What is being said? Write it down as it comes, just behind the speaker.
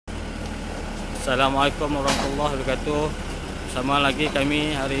Assalamualaikum warahmatullahi wabarakatuh. Sama lagi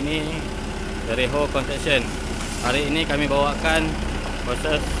kami hari ini dari Ho Construction. Hari ini kami bawakan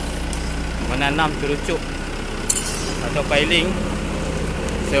proses menanam terucuk atau piling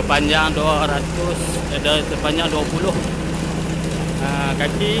sepanjang 20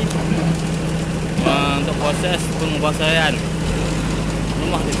 kaki untuk proses pembuasaian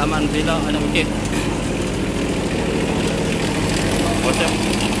rumah di Taman Villa Anak Bukit. Proses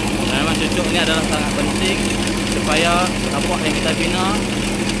memang cucuk ini adalah sangat penting supaya tapak yang kita bina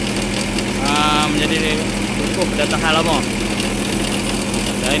menjadi kukuh dan tahan lama.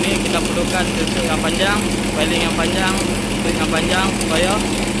 Dan ini kita perlukan cucuk yang panjang, piling yang panjang, strip yang panjang supaya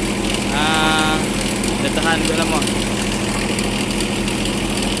dia tahan lebih lama.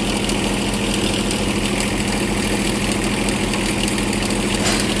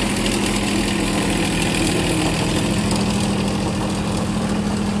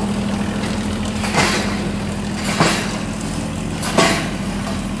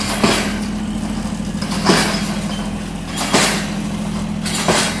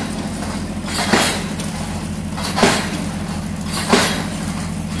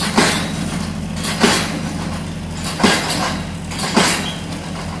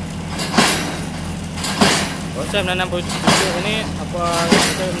 Proses menanam terucuk ini apa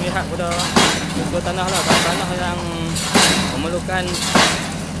kita melihat pada struktur tanah lah, tanah yang memerlukan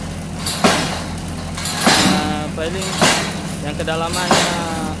piling yang kedalaman